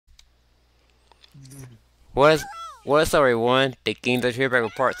What is what's up, everyone? The Game Does Here back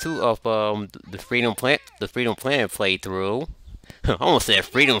with part two of the Freedom Planet playthrough. I almost said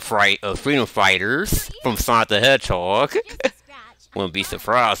Freedom Fighters from Sonic the Hedgehog. Wouldn't be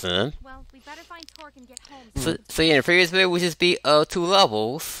surprising. Well, we better find Torque and get home. So yeah, in the previous video we just beat two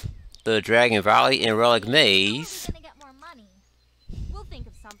levels. The Dragon Valley and Relic Maze. Gonna get more money. We'll think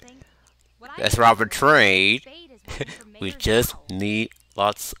of something. What I That's Robert Trade. Spade is working for We Mayor's just house. need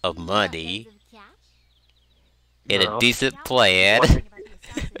lots of money Loads of cash? and a No. decent Now plan. we're talking about the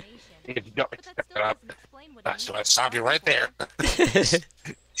assassination. If you don't But that still doesn't explain what that's he why I means. stop you right there.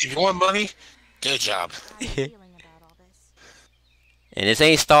 If you want money, good job. I'm feeling about all this. And this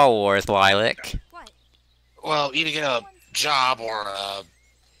ain't Star Wars, Lilac. What? Well, either get a job or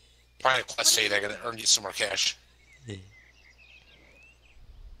find a quest say they're gonna earn you some more cash.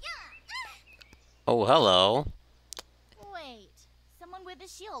 Oh, hello. Wait. Someone with a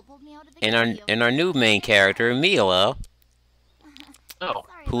shield pulled me out of the cave. And our new main character, Mila, Oh,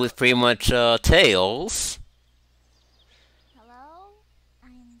 Sorry who is about pretty much Tails. Hello?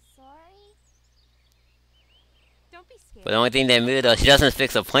 I'm sorry. Don't be scared. But the only thing that Mila does, she doesn't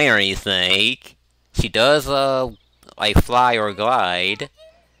fix a plane or anything. She does like fly or glide.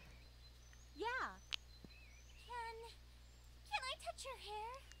 Yeah. Can I touch your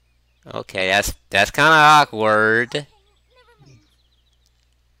hair? Okay, that's kind of awkward. Okay, never mind.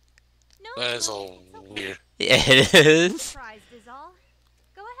 No, that is no, a it's okay. weird. Yeah, it is. Surprised is all.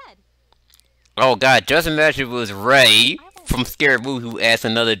 Go ahead. Oh god, just imagine if it was Ray from Scary Movie who asked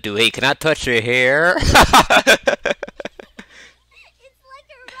another dude, "Hey, can I touch your hair?" It's like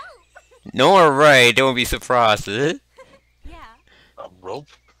a rope. No one Ray, don't be surprised. Yeah. A rope?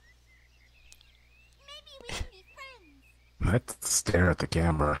 Maybe we can be friends. Let's stare at the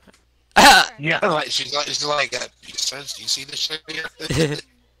camera. Yeah, like she's like you see this shit here?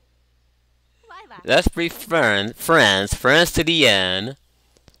 Lilac. Let's be friends to the end.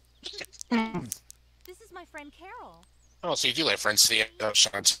 This is my friend Carol. Oh, so you do like friends to the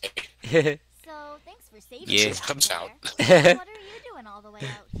Shantae. So thanks for saving Yeah. me. Truth comes out. There. What are you doing all the way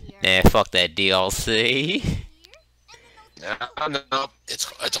out here? Nah, fuck that DLC. Here? No,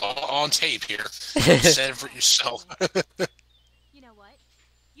 it's all on tape here. Said it for yourself. You know what?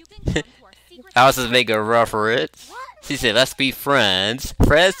 You can come to our secret. I was just making a reference. What? She said, "Let's be friends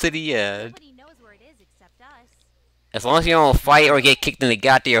to the end." Nobody knows where it is except us. As long as you don't fight or get kicked in the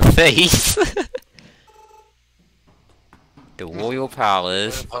goddamn face. The Royal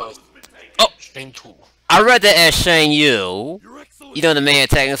Palace. Oh, Shane Tool. I read that as Shane Yu. You know the man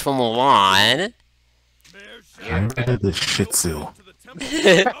attacking us from Milan. I read the Shih Tzu.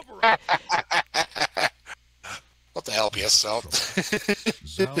 What the hell, PSL?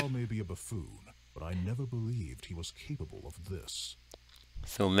 Zhao may be a buffoon, but I never believed he was capable of this.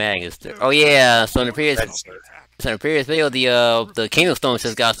 So Magister. Oh yeah. So in the previous video, the Kingdom Stones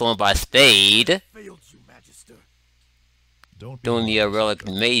just got stolen by Spade. Don't be Doing the hard on Relic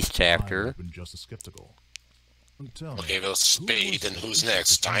yourself. Maze I chapter. have been just as skeptical. And tell me, Okay, those who Spade, was and it who's who next?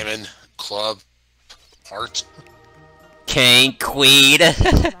 was the Diamond, Club, Heart. King, Queen.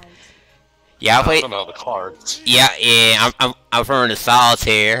 Yeah, I I play. don't know the cards. Yeah. I'm referring to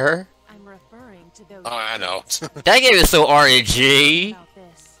Solitaire. I'm referring to those Oh, I know. That game is so RNG. about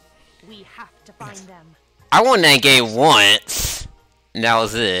this. We have to find them. I won that game once. And that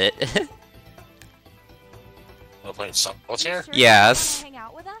was it. We're playing Solitaire. Sure Yes. you wanna hang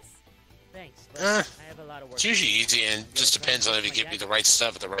out with us? Thanks, but Eh, I have a lot of work. it's usually easy, and just depends on if you give me the right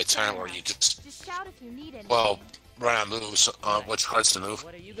stuff at the right time, or you just, Just shout if you need anything. well, run out of moves on which cards to move.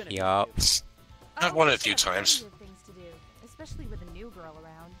 What are you gonna Yup. I've won it a few times. Plenty of things to do, especially with a new girl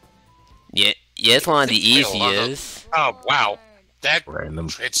around. Yeah, it's one of the Wait, a lot of- easiest. Oh, wow. That Random.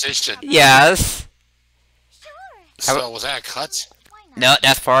 transition. Yes. Sure. So, was that a cut? Why not? No,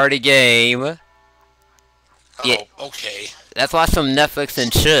 that's part of the game. Oh, Yeah. okay. Let's watch some Netflix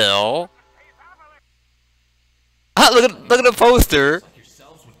and chill. Ah, look at the poster.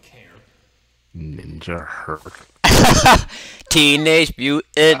 Ninja Herc. Teenage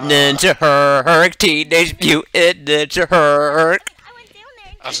Mutant Ninja Herc. Teenage Mutant Ninja Herc. I went down there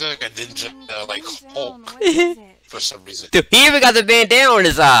and I was like a ninja, like, Hulk, What is it? for some reason. Dude, he even got the bandana on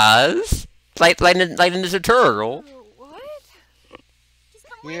his eyes. Like the Ninja Turtle. What? Just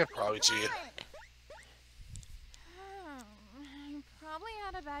come Yeah, with me, probably to you. come on. I probably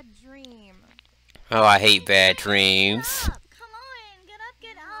had a bad dream. Oh, I hate bad dreams. Get up, come on,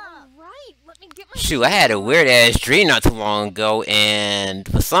 get up. Right, let me get my. Shoot, I had a weird ass dream not too long ago, and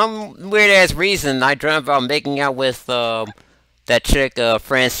for some weird ass reason, I dreamt about making out with that chick,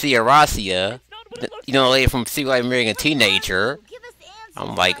 Francia Rocia. You know, the lady from See Like Marrying a Teenager. Give us the answer.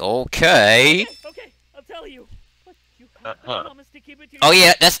 I'm like, okay. Promise to keep it to Oh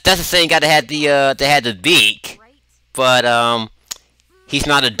yeah, that's the same guy that had the beak, Right? but he's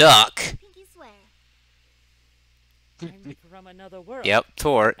not a duck. Pinky swear. I'm from another world. Yep,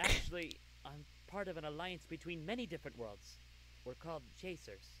 Torque. Actually, I'm part of an alliance between many different worlds. We're called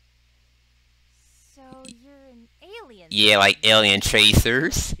Chasers. So you're an alien? Yeah, like alien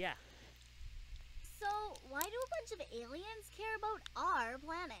chasers. Yeah, So why do a bunch of aliens care about our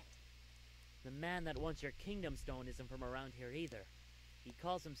planet? the man that wants your kingdom stone isn't from around here either. He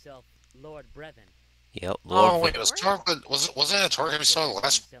calls himself Lord Brevin. Yep, Oh Lord. wait, was Torque? Wasn't it Torque we saw in the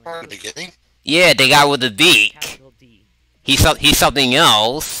last part at the beginning? Yeah, the guy with the beak. Capital D. He's something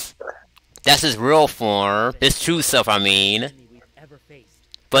else. That's his real form. His true self, I mean. Enemy we've ever faced.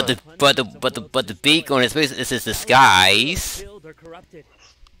 But the beak on his face is his disguise. Killed or corrupted.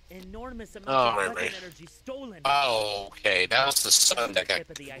 Enormous amounts Oh, of right, weapon right. energy stolen. Oh, okay. That was the son that got.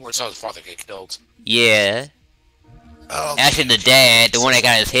 Or saw his father get killed. Yeah. Oh, Actually, the dad, the one that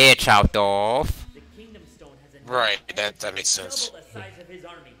got his head chopped off. The kingdom stone has right. That makes sense. double the size of his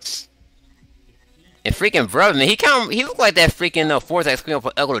army. And freaking brother, man, he looked like that freaking fourth X screen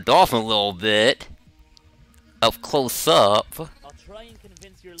for Echo the Dolphin a little bit. Up close up. I'll try and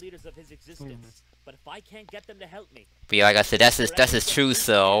convince your leaders of his existence, but if I can't get them to help me, But yeah, like I said, that's his true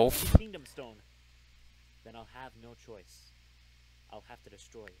self. the kingdom stone, then I'll have no choice. I'll have to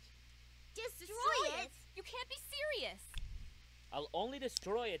destroy it. Destroy it? You can't be serious. I'll only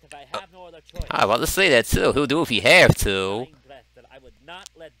destroy it if I have no other choice. I was about to say that too. He'll do if he have to. Dying breath that I would not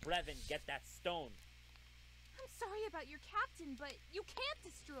let Brevin get that stone. I'm sorry about your captain, but you can't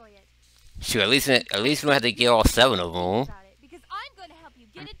destroy it. Shoot, at least we don't have to get all 7 of them About it, because I'm going to help you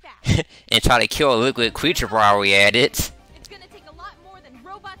get it back. and try to kill a liquid creature while we at it. It's going to take a lot more than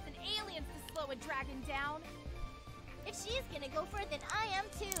robots and aliens to slow a dragon down. If she's gonna go for it, then I am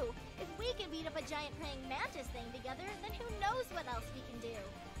too. If we can beat up a giant praying mantis thing together, then who knows what else we can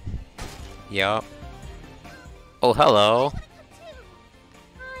do. Yup. Oh, hello. I wanna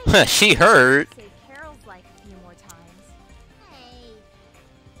come too. She hurt. Say Carol's life a few more times. Hey.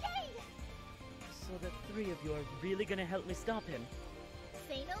 Hey! So the three of you are really gonna help me stop him?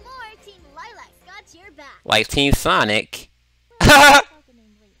 Say no more, Team Lilac's got your back. Like Team Sonic.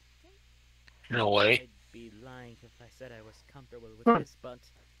 No way. I'd be lying if I said I was comfortable with this, but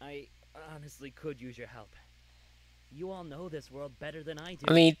I honestly could use your help. You all know this world better than I do.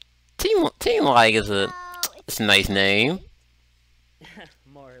 I mean, Team Like is a Oh, it's a nice name.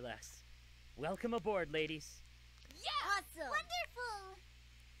 More or less. Welcome aboard, ladies. awesome.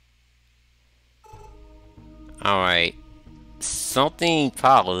 Wonderful. All right. Something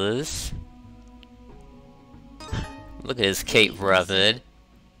Paulus. Look at his cape, brother.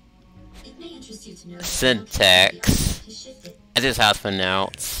 It may interest you to know Syntax. has shifted. As is how it's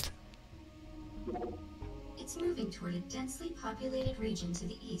pronounced. It's moving toward a densely populated region to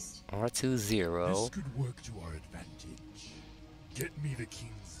the east. R20. This could work to our advantage. Get me the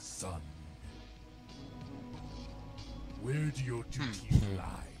king's son. Where do your duties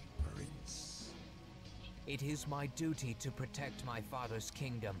lie, prince? It is my duty to protect my father's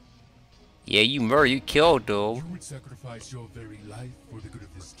kingdom. Yeah, you killed You him. would sacrifice your very life for the good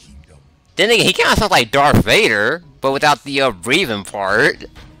of this kingdom, Then again, he kind of sounds like Darth Vader, but without the breathing part.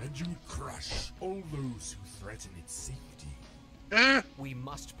 and you would crush all those who threaten its safety. We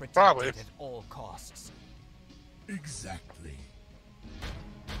must protect Probably. it at all costs. Exactly.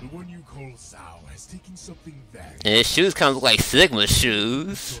 The one you call Zhao has taken something very And his shoes kind of look like Sigma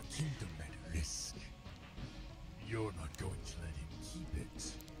shoes. your kingdom at risk. You're not going to let him keep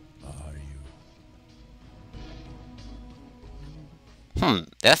it, are you?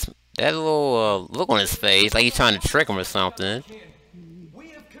 That's that little look on his face, like he's trying to trick him or something. We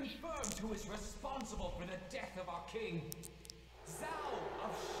have confirmed who is responsible for the death of our king. Zhao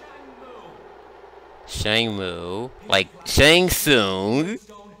of Shangmu. Shangmu, like Shang Tsung.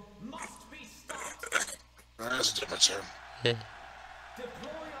 Stone must be stopped. That's a different term. Deploy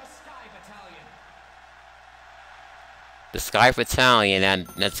our Sky Battalion. The Sky Battalion, and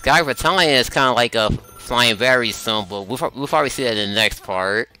that Sky Battalion is kind of like a flying battery symbol. We'll probably see that in the next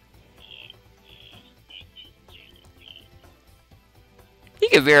part. He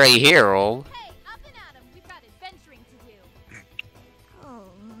could very hero. Hey, up and at 'em. We've got adventuring to do. Oh,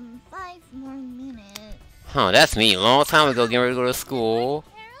 5 more minutes. Huh, that's me. Long time ago, getting ready to go to school.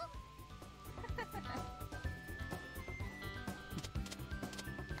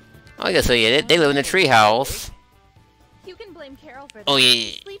 Oh, yeah, so yeah, they live in a treehouse. You can blame Carol for this. Oh, yeah,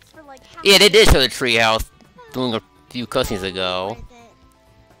 She sleeps for like half yeah, they the did day. show the treehouse doing a few cutscenes ago. Worth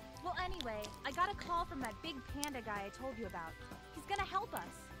it. Well, anyway, I got a call from that big panda guy I told you about. He's gonna help us.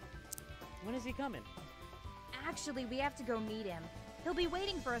 When is he coming? Actually, we have to go meet him. He'll be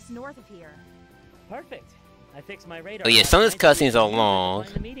waiting for us north of here. Perfect. I fixed my radar. Oh yeah, some of these cutscenes are long.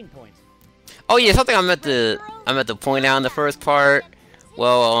 Find the meeting point. Oh yeah, something I meant to point out in the first part.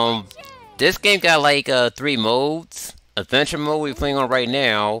 Well, this game got like 3 modes: adventure mode we're playing on right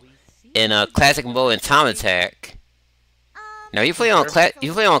now, and classic mode and time attack. Now you play on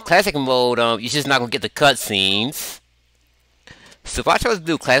classic mode, you're just not gonna get the cutscenes. So if I chose to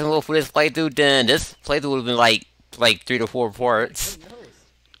do classic mode for this playthrough, then this playthrough would have been like 3 to 4 parts.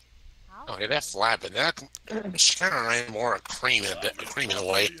 Okay, that flapping, that it's kind of ran more a cream in a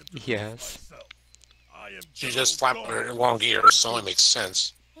way. Yes. She just flapped her long ears, so it makes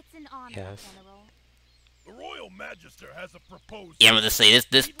sense. It's an honor, Yes. General. The Royal Magister has a proposal. Yeah, I'm gonna say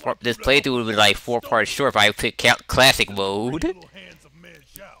this playthrough would have been like 4 parts short if I picked classic mode. Little hands of Man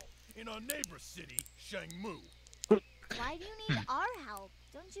Zhao in our neighbor city, Shangmu. Why do you need our help?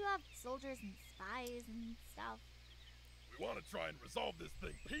 Don't you have soldiers and spies and stuff? We want to try and resolve this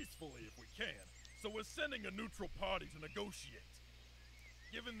thing peacefully if we can, so we're sending a neutral party to negotiate.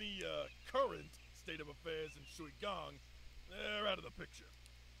 Given the current state of affairs in Shuigang, they're out of the picture.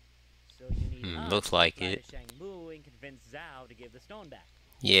 So you need us looks to like fly it. to Shangmu and convince Zhao to give the stone back.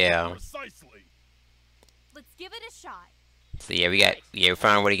 Yeah. Precisely. Let's give it a shot. So yeah, we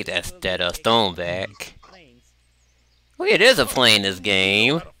found a way to get that stone back. Planes. Oh yeah, there's a plane in this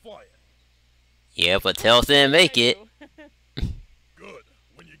game. How to fly it. Yeah, but Tails didn't make it. Good.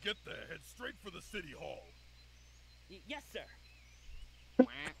 When you get there, head straight for the city hall. Yes, sir.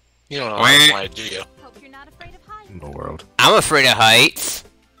 You don't know how to fly, do you? Hope you're not afraid of heights. In the world. I'm afraid of heights.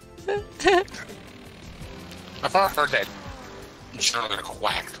 I've heard that Jonathan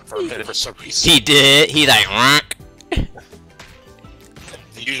quacked for a minute for some reason. He did. He like, "Ronk."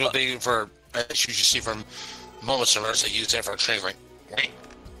 The usual thing for, as you should see from moments of they use that for a train, like,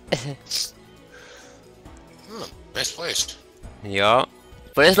 nice place. Yup.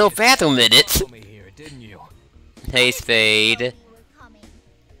 But there's no bathroom in it. Follow me here, didn't you? Hey, Spade. We're coming.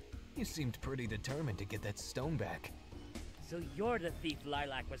 You seemed pretty determined to get that stone back. So you're the thief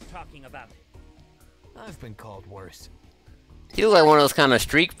Lilac was talking about. I've been called worse. You look like one of those kind of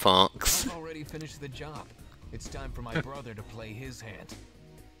street punks. I've already finished the job. It's time for my brother to play his hand.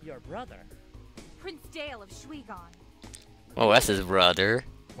 Your brother? Prince Dale of Shuigang. Oh, that's his brother.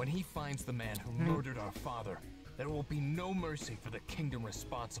 When he finds the man who murdered our father, there will be no mercy for the kingdom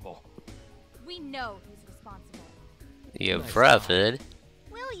responsible. We know who's responsible. Your Nice brother.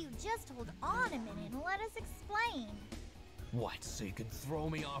 Will you just hold on a minute and let us explain? What, so you can throw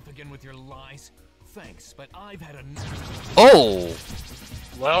me off again with your lies? Thanks, but I've had enough. Oh,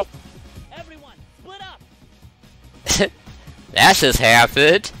 Well, Everyone, split up! that just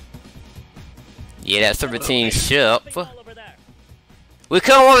happened. Yeah, that serpentine ship. All over there. We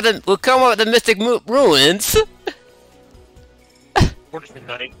come up with the Mystic Ruins, fortunate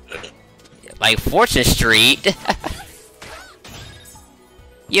night. like Fortune Street.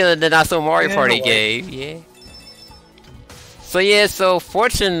 Yeah, the not so Mario Party game. Yeah. So yeah, so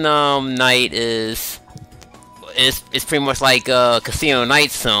Fortune Night is pretty much like Casino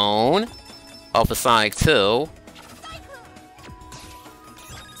Night Zone off of Sonic 2.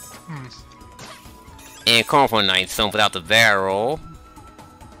 And Carnival Night Zone without the barrel.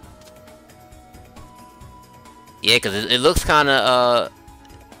 Yeah, because it looks kind of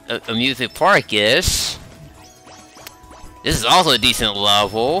amusement park-ish. This is also a decent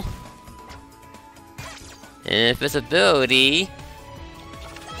level. And visibility.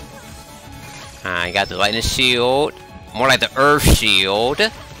 I got the lightning shield. More like the earth shield.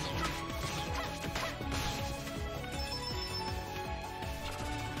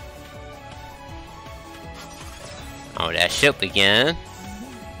 Oh, that ship again.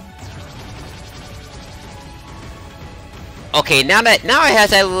 Okay, now it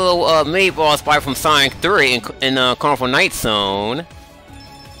has that little mini boss fight from Sonic 3 in Carnival Night Zone.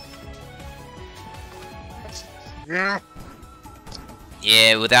 Yeah.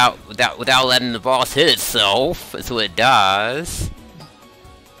 Yeah, without letting the boss hit itself, that's what it does.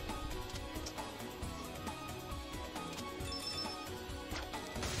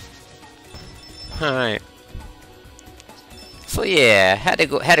 Alright. So yeah, had to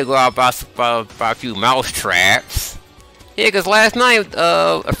go out by a few mouse traps. Yeah, cause last night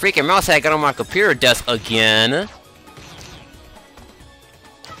a freaking mouse had got on my computer desk again.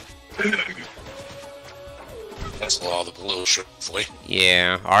 That's all the blue, truthfully.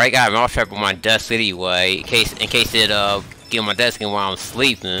 Yeah, I already got a mouse trap on my desk anyway, in case it get on my desk and while I'm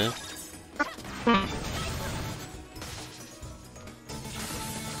sleeping.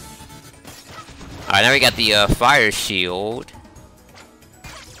 Alright, now we got the fire shield.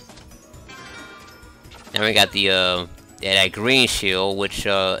 Now Now we got the yeah, that green shield, which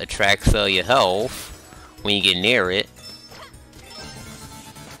attracts your health when you get near it.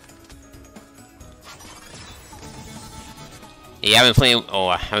 Yeah, I've been playing. Oh,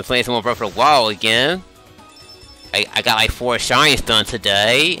 I've been playing some more Breath of the Wild again. I got like 4 shines done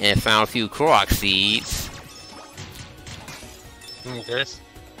today, and found a few Korok seeds. Okay.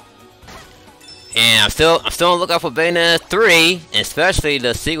 And I'm still on the lookout for Bayonetta 3, and especially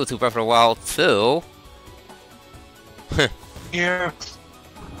the sequel to Breath of the Wild 2. Yeah.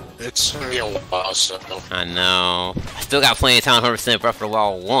 It's gonna be a while, so. I know. I still got plenty of time, 100% Breath of the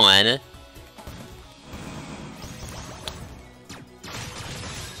Wild 1.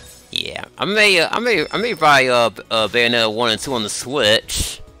 Yeah, I may buy Bayonetta 1 and 2 on the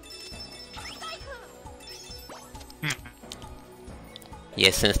Switch.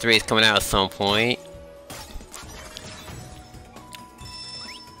 Yeah, since 3 is coming out at some point.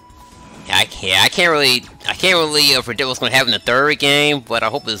 Yeah, I can't really predict what's gonna happen in the third game, but I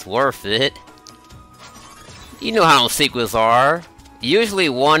hope it's worth it. You know how those sequels are. Usually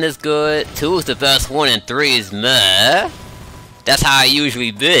 1 is good, 2 is the best one, and 3 is meh. That's how it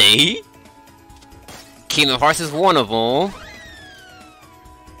usually be. Kingdom Hearts is one of them.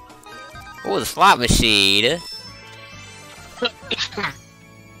 Oh, the slot machine. Yeah,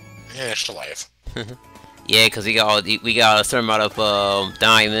 it's life. Yeah, cause we got a certain amount of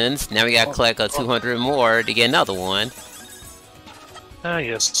diamonds. Now we gotta collect 200 more to get another one.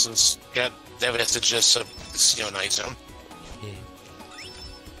 Yes, since got that has to just Casino Night Zone.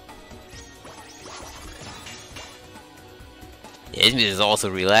 Yeah, this music is also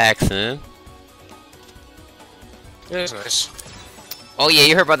relaxing. Yeah, it's nice. Oh yeah,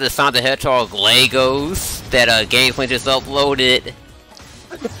 you heard about the Sonic the Hedgehog Legos that Gameplay just uploaded?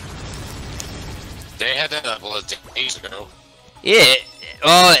 They had that uploaded days ago. Yeah.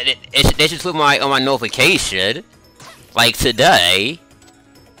 Oh, they should put my on my notification, like today.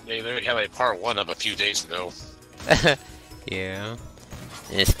 They literally had like part 1 up a few days ago. Yeah.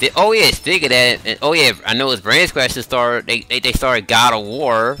 And oh yeah, speaking of that, and oh yeah, I know it's Brain Scratch to start. They started God of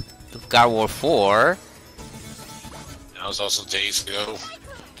War 4. That was also days ago,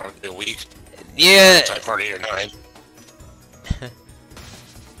 probably a week. Yeah. Type Party 8 or 9.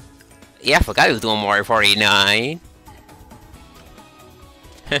 Yeah, I forgot he was doing Mario Party 9.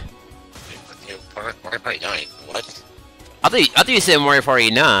 Mario Party 9. What? I thought you said Mario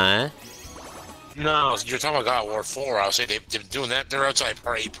Party 9. No, you're talking about God of War 4. I was saying they've been doing that. They're outside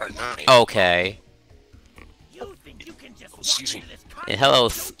Part 8, Part 9. Okay. Excuse me. And hello,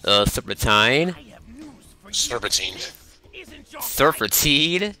 Serpentine. Serpentine.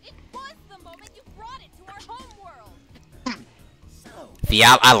 Serpentine?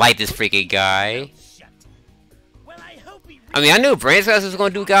 Yeah, I like this freaking guy. I mean, I knew Brain Scratch was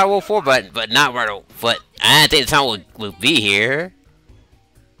going to do God of War 4, but not right. But I didn't think the time would be here.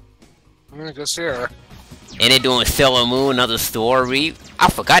 I guess here. And they're doing Sailor Moon, another story. I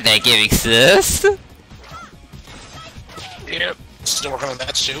forgot that game exists. Yep. Still working on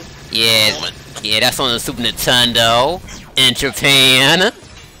that too. Yeah, yeah, that's on the Super Nintendo in Japan.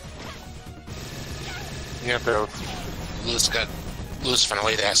 Yeah, but Lewis found a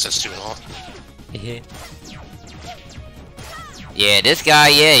way to access to it all. Yeah. Yeah, this guy,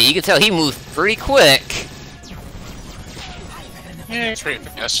 yeah, you can tell he moves pretty quick. Yeah, it's pretty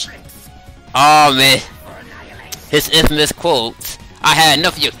fast. Oh man, his infamous quote, "I had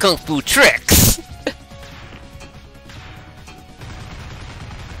enough of your kung fu tricks."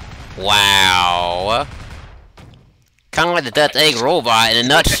 Wow. Kind of like the Death Egg robot in a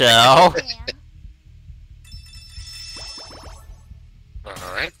nutshell.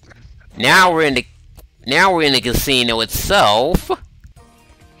 Alright. Now we're in the casino itself.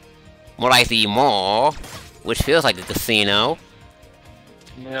 More like the mall, which feels like a casino.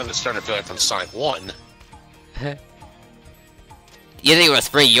 Yeah, they're starting to feel like from Sonic 1. You think it was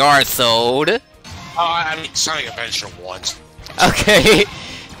Spring Yard sold? Oh, I mean Sonic Adventure 1. Okay.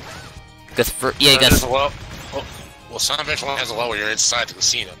 Because well, Sonic Adventure 1 has a level where you're inside the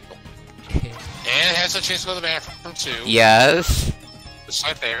casino. And it has a chance to go to the bathroom too. Yes. It's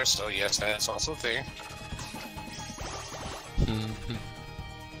right there, so yes, that's also a thing.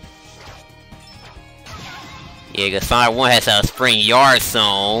 Yeah, because Sonic 1 has a Spring Yard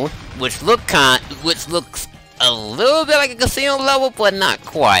Zone, which looks a little bit like a casino level, but not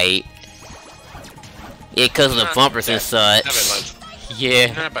quite. Yeah, because of the bumpers and such. Not by much.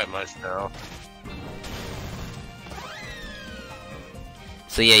 Yeah. Not by much, no.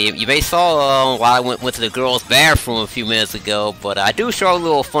 So yeah, you may saw while I went to the girls' bathroom a few minutes ago, but I do show a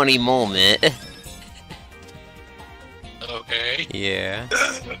little funny moment. Okay. Yeah.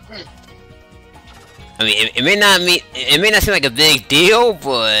 I mean, it may not seem like a big deal,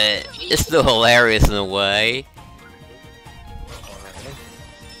 but it's still hilarious in a way.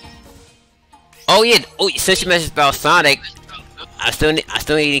 Oh yeah, since you mentioned about Sonic, I still need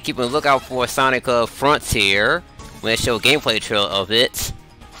to keep a lookout for Sonic Frontier when they show a gameplay trailer of it.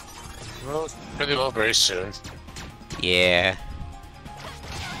 Well, pretty well very soon. Yeah.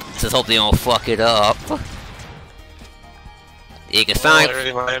 Just hope they don't fuck it up. Yeah, cause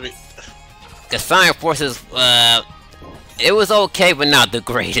Sonic Forces, it was okay, but not the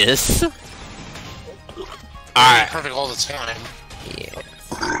greatest. Alright. Perfect all the time. Yeah.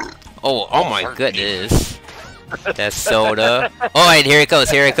 Oh my goodness. That's soda. Alright, here it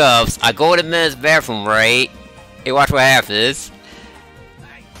comes. I go to the men's bathroom, right? Hey, watch what happens.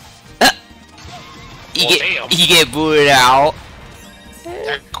 You get booted out.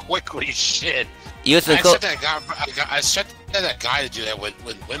 That quickly, shit. I set that guy to do that when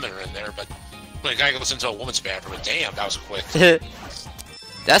women are in there, but when a guy goes into a woman's bathroom, damn, that was quick.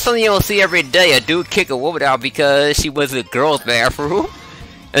 That's something you don't see every day. A dude kick a woman out because she was in the girl's bathroom.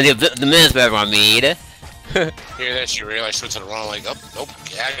 And the men's bathroom, I mean. Hear that, she realized she went to the wrong, like, oh, nope,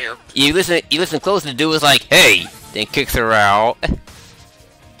 get out of here. You listen close, the dude was like, hey! Then kicks her out.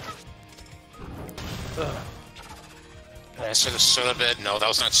 I said a soda bed. No, that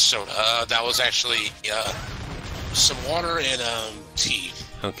was not soda. That was actually some water and tea.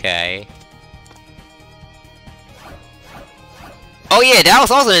 Okay. Oh yeah, that was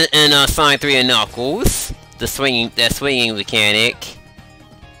also in Sonic 3 and Knuckles. That swinging mechanic.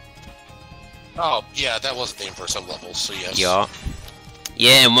 Oh yeah, that was a thing for some levels. So yes. Yeah.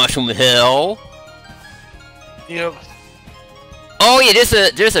 Yeah, Mushroom Hill. Yep. Oh yeah,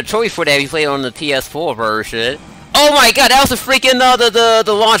 there's a choice for that if you play it on the PS4 version. Oh my god, that was a freaking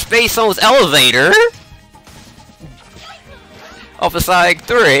the launch base zone's elevator off of Sonic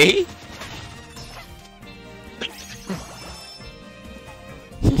 3.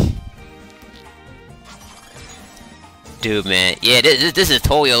 Dude, man, yeah, this is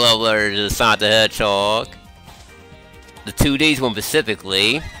totally a leveler to Sonic the Hedgehog. The 2Ds one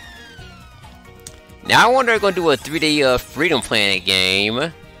specifically. Now I wonder if they're gonna do a 3D Freedom Planet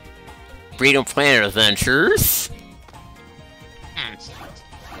game. Freedom Planet Adventures.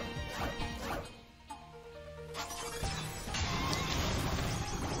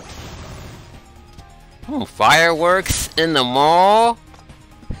 Oh, fireworks in the mall?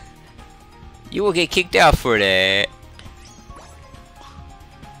 You will get kicked out for that.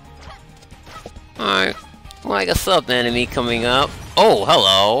 Alright, like a sub enemy coming up. Oh,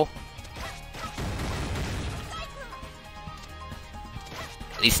 hello.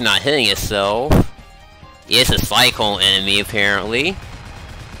 At least not hitting itself. Yeah, it's a Cyclone enemy apparently.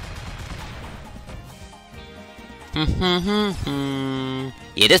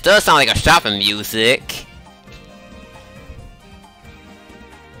 Yeah, this does sound like a shopping music.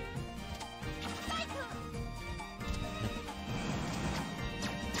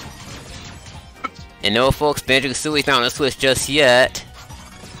 And no, folks, Banjo-Kazooie's not on the Switch just yet.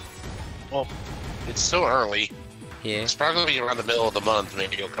 Well, it's so early. Yeah. It's probably around the middle of the month,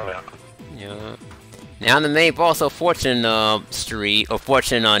 maybe it'll come out. Yeah. Now in the main boss of Fortune Street, or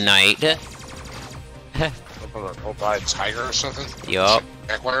Fortune Night. Or by a tiger or something? Yup.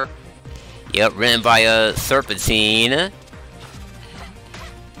 Backwire? Yep, written by Serpentine.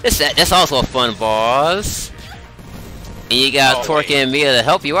 That's also a fun boss. And you got Torque and Mia to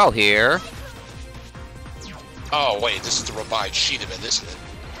help you out here. Oh wait, this is the revived Cheetah Man, isn't it?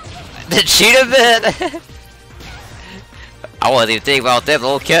 The Cheetah Man? I wasn't even thinking about that,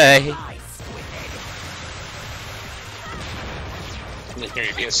 but okay. Here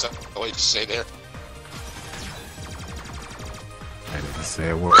you get something to say there. I didn't say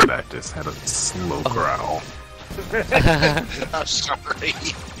a word. I just had a slow growl. I'm sorry.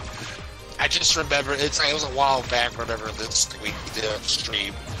 I just remember it was a while back. Remember this we did a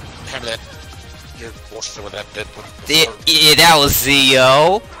stream having that with that bit. Yeah, that was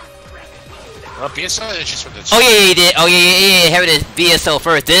Zio. BSO is just with the. Oh yeah, he did. Oh yeah, having the BSO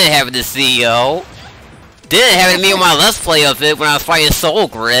first, then having the CEO, then having me on my Let's Play of it when I was fighting Soul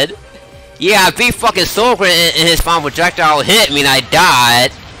Grid. Yeah, I beat fucking Soul Grid and his final projectile hit me and I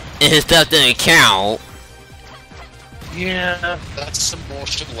died, and his stuff didn't count. Yeah, that's some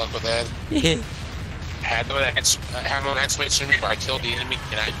bullshit luck with that. I had no exclamation mark, but I killed the enemy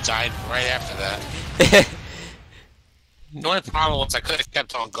and I died right after that. The only problem was I could have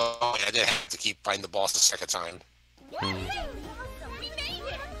kept on going. I didn't have to keep fighting the boss the second time.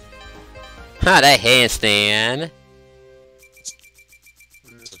 Huh, that handstand.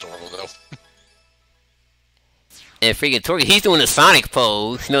 It's adorable though. And freaking Torque, he's doing the Sonic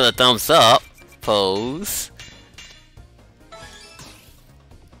pose, you know, the thumbs up. pose.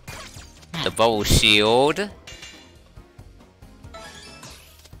 The bubble shield.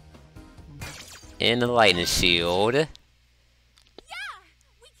 And the lightning shield.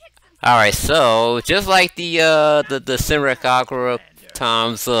 Alright, so just like the Senran Kagura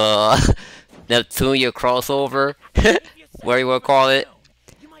times Neptunia crossover, where you wanna call it.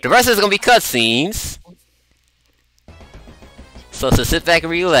 The rest is gonna be cutscenes. So sit back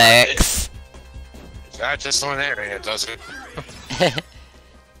and relax. Not just one area, does it?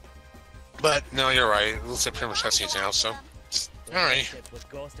 But no, you're right. It looks like pretty much cutscenes now, so alright.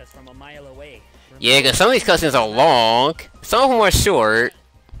 Yeah, because some of these cutscenes are long, some of them are short.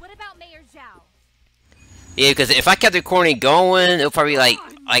 What about Mayor Zhao? Yeah, because if I kept recording going, it'll probably like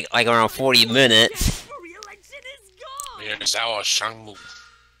around 40 minutes. Mayor Zhao Shangmu.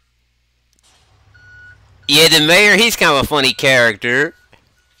 Yeah, the mayor, he's kind of a funny character.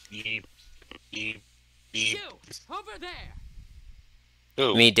 Beep, beep, beep. Over there.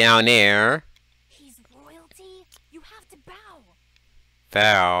 Who? Me down there. He's royalty. You have to bow.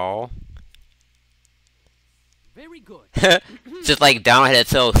 Bow. Very good. Just like Donald had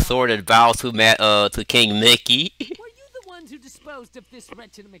to tell Sora to bow to King Mickey. Were you the ones who disposed of this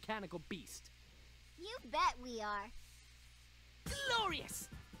wretched mechanical beast? You bet we are. Glorious!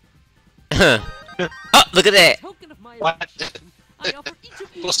 Oh, look at that! What?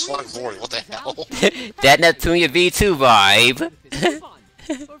 Plus one glory, what the hell? That Neptunia V2 vibe.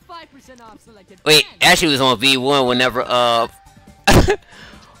 Wait, actually it was on V1 whenever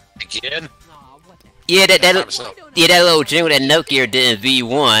Again? Yeah, that little jingle that Nokia did in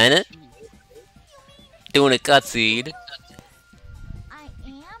V1. Doing a cutscene. I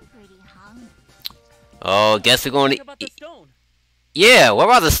am pretty hungry. Oh, guess we're going to... Yeah, what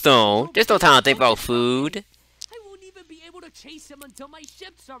about the stone? There's no time to think about food. I won't even be able to chase him until my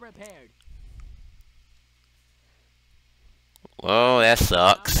ships are repaired. Well, that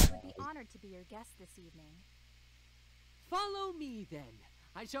sucks. Honored to be your guest this evening. Follow me then.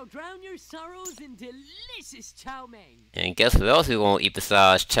 I shall drown your sorrows in delicious chow mein. And guess who else we won't eat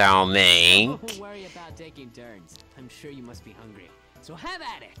besides chow mein? Don't worry about taking turns. I'm sure you must be hungry. So have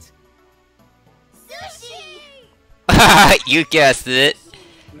at it. Sushi! You guessed it.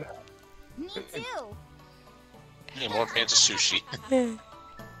 Me too. Hey, more fans of sushi.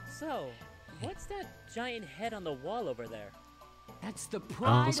 So, what's that giant head on the wall over there? That's the I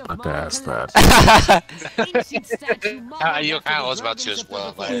pride was of about to my ask that. ancient statue. You kind of was about to as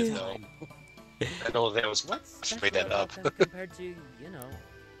well, but I didn't know. I know that was what made that up. Compared to, you know,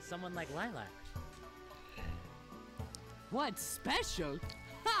 someone like Lilac. What's special?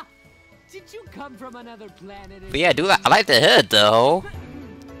 Ha! Did you come from another planet? But yeah, I like the head though.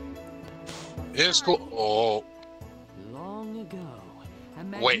 It's cool. Oh. Long ago.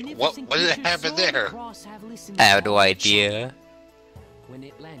 Wait, what did it happen there? I have no idea.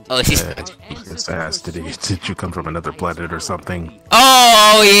 Oh, she's... It's asked, did you come from another planet or something?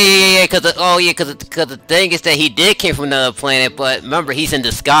 Oh, yeah, cause the thing is that he did came from another planet, but remember, he's in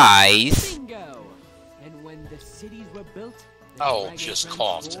disguise. Oh, just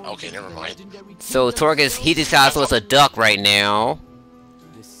coughed. Okay, never mind. So, Torgus, he decides what's a duck right now.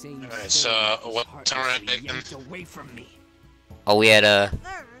 Alright, so, what time are we making? Oh, we had a...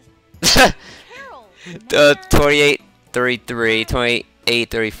 28, 33,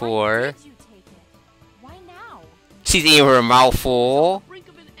 28, 34. Why now? She's eating her mouthful.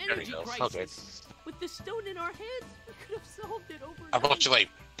 There we go. Okay. With the stone in our hands, we could have solved it over. I thought you like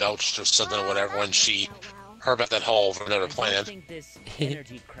belched or something or whatever when she heard about that hole from another I planet. think this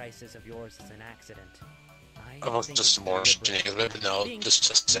energy crisis of yours is an accident. I was just some more shenanigans, but no,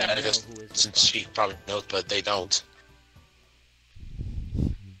 just sad because since she probably knows, but they don't.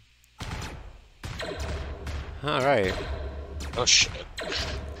 Alright. Oh shit.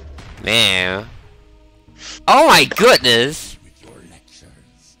 Man. Oh my goodness!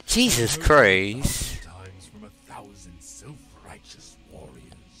 Jesus Christ.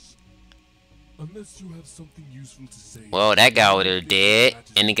 Unless you have something useful to say. Well, that guy over there dead,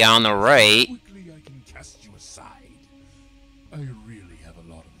 and the guy on the right. Quickly I can cast you aside. I really have a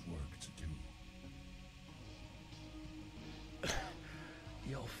lot of work to do.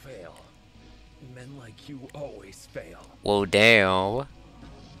 You'll fail. Men like you always fail. Well, damn.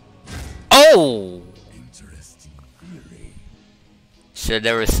 Oh! Interesting theory. Should've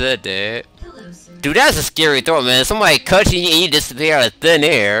never said that. Dude, that's a scary thought, man. Somebody cuts you and you disappear out of thin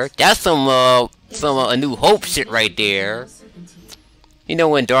air. That's some A New Hope shit right there. You know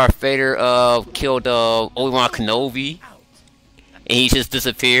when Darth Vader killed Obi-Wan Kenobi, and he just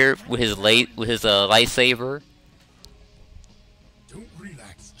disappeared with his lightsaber. Don't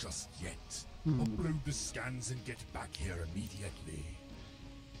relax just yet. Upload the scans and get back here immediately.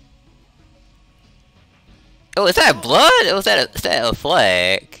 Oh, is that blood? Or is that a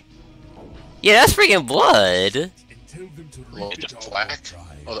flag? Yeah, that's freaking blood. The flag?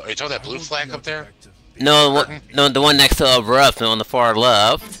 Oh, are you talking that blue flag up there? No, no, the one next to Abrupt on the far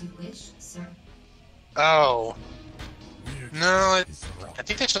left. Oh. No, I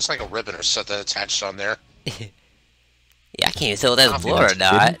think that's just like a ribbon or something attached on there. Yeah, I can't even tell if that's blood or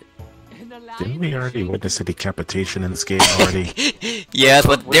not. Didn't we already witness a decapitation in this game already? Yeah,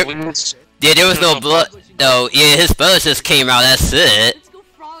 but there was no blood. No, yeah, his feathers just came out, that's it.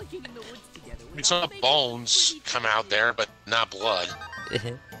 We saw bones come out there, but not blood.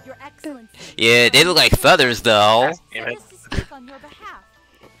 Yeah, they look like feathers, though. Feathers coming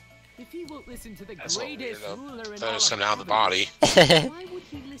out of the body.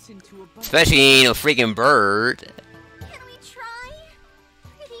 Especially, you know, freaking bird. Can we try?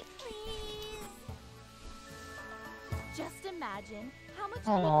 Pretty please. Just imagine how much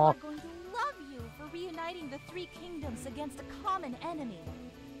people are going to love you for reuniting the three kingdoms against a common enemy.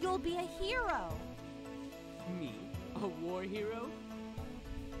 You'll be a hero. Me? A war hero?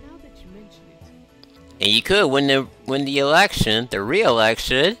 Now that you mention it. And you could win the election, the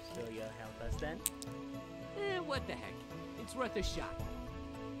re-election. So you'll help us then? What the heck? It's worth a shot.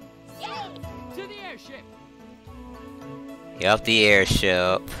 Yay! To the airship! Yep, the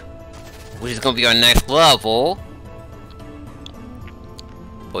airship. Which is gonna be our next level.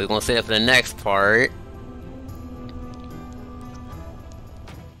 But we're gonna save it for the next part.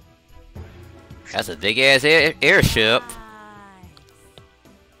 That's a big ass airship.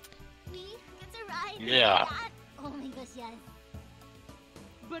 Yeah.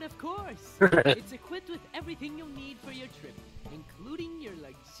 But of course, it's equipped with everything you'll need for your trip, including your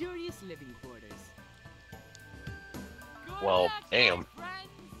luxurious living quarters. Well, damn.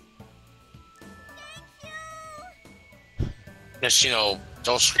 Just, you know,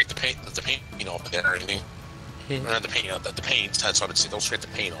 don't scrape the paint off of there or anything. Not the paint, the paint. That's what I'm saying. Don't scrape the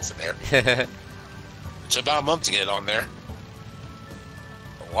paint off of there. It's about a month to get it on there.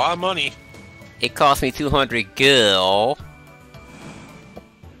 A lot of money. It cost me 200 gil.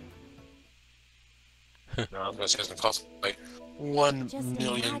 No, I was gonna say it's gonna cost like $1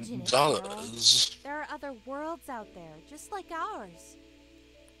 million. There are other worlds out there, just like ours.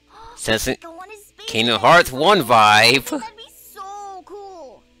 Since Kingdom Hearts 1 vibe. That'd be so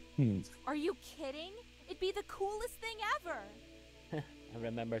cool. Are you kidding? It'd be the coolest thing ever. I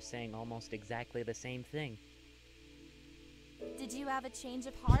remember saying almost exactly the same thing. Did you have a change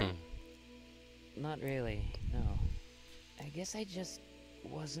of heart? Not really, no. I guess I just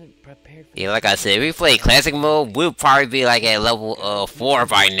wasn't prepared for. Yeah, like I said, if we play classic mode, we'll probably be like at level 4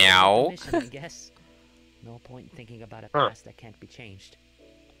 by now. Mission, I guess. No point in thinking about a past that can't be changed.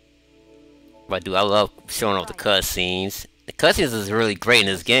 But dude, I love showing off the cutscenes. The cutscenes is really great in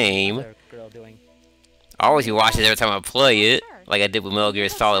this game. I always watch it every time I play it, like I did with Metal Gear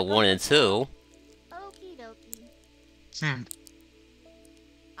Solid 1 and 2. Okie dokie.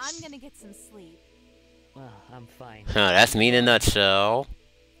 I'm gonna get some sleep. Well, I'm fine. That's me in a nutshell.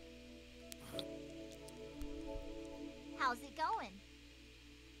 How's it going?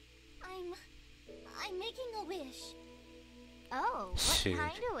 I'm making a wish. Oh, what Shoot.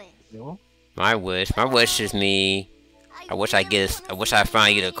 kind of wish? My wish is me. I wish I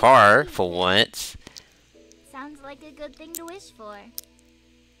finally get a car for once. Sounds like a good thing to wish for.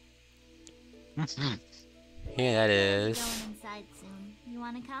 Yeah, that We're is. going inside soon. You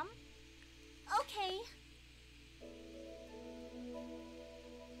wanna come? Okay.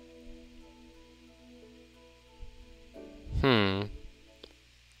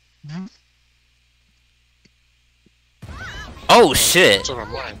 Oh shit!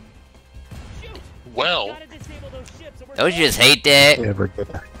 Well, Don't you just hate that? Did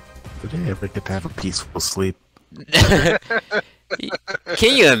they ever get to have a peaceful sleep?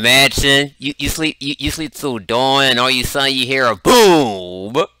 Can you imagine? You sleep till dawn, and all you suddenly you hear a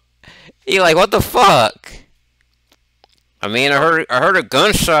boom. You're like, what the fuck? I mean, I heard a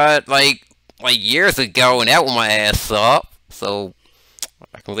gunshot like years ago, and that woke my ass up. So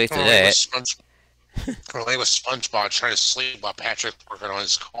I can relate to that. Relate with SpongeBob trying to sleep while Patrick's working on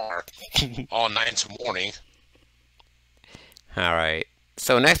his car all night until morning. Alright.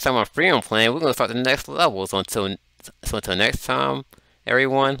 So next time on Freedom Plan, we're gonna start the next levels. Until next time,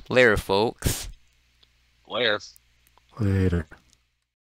 everyone. Later, folks. Later. Later.